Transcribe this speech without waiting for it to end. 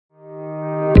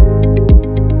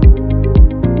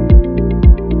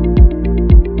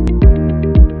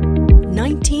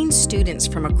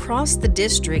across the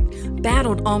district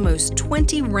battled almost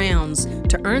 20 rounds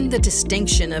to earn the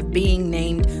distinction of being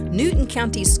named Newton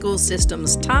County School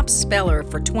System's top speller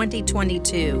for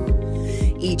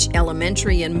 2022. Each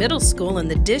elementary and middle school in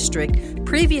the district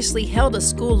previously held a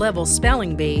school-level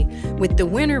spelling bee, with the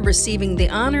winner receiving the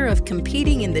honor of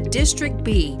competing in the District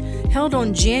Bee, held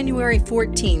on January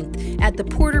 14th at the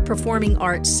Porter Performing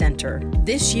Arts Center.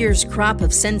 This year's crop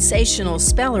of sensational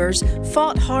spellers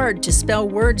fought hard to spell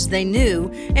words they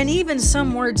knew and even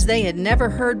some words they had never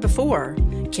heard before.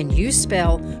 Can you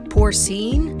spell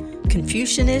porcine,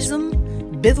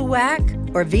 Confucianism, bivouac,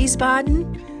 or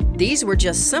Wiesbaden? These were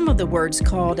just some of the words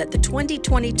called at the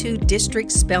 2022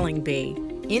 District Spelling Bee.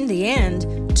 In the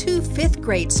end, 2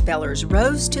 fifth-grade spellers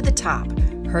rose to the top.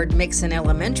 Herd Mixon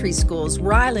Elementary School's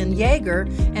Rylan Yeager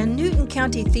and Newton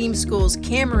County Theme School's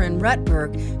Cameron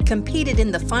Rutberg competed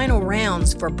in the final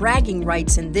rounds for bragging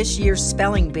rights in this year's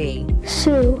spelling bee.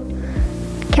 Sue,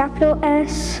 capital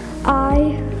S-I-O-U-X.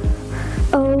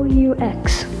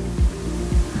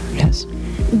 Yes.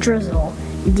 Drizzle,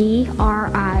 D-R-I-Z-Z-L-E.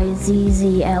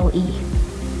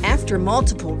 After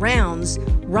multiple rounds,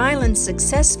 Rylan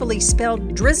successfully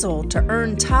spelled drizzle to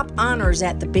earn top honors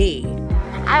at the bee.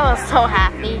 I was so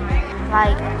happy.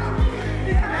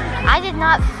 I did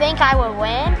not think I would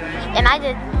win, and I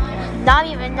did not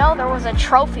even know there was a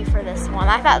trophy for this one.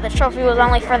 I thought the trophy was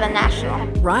only for the national.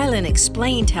 Rylan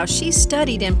explained how she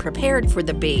studied and prepared for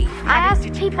the bee. I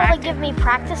asked people to give me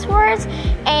practice words,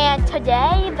 and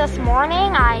this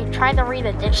morning, I tried to read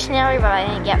a dictionary, but I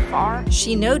didn't get far.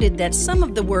 She noted that some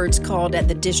of the words called at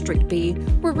the District Bee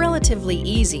were relatively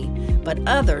easy, but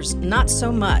others not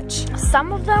so much.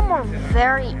 Some of them were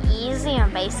very easy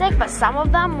and basic, but some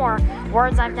of them were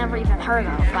words I've never even heard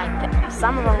of.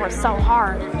 Some of them were so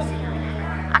hard.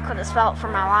 I couldn't spell it for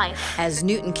my life. As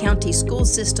Newton County School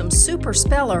System super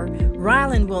speller,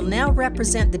 Rylan will now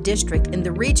represent the district in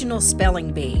the regional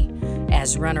spelling bee.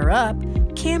 As runner-up,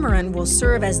 Cameron will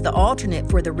serve as the alternate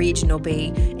for the regional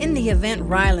bee in the event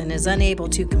Rylan is unable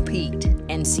to compete.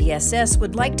 NCSS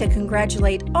would like to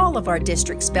congratulate all of our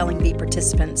district spelling bee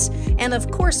participants and of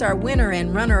course our winner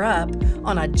and runner-up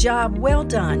on a job well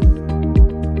done.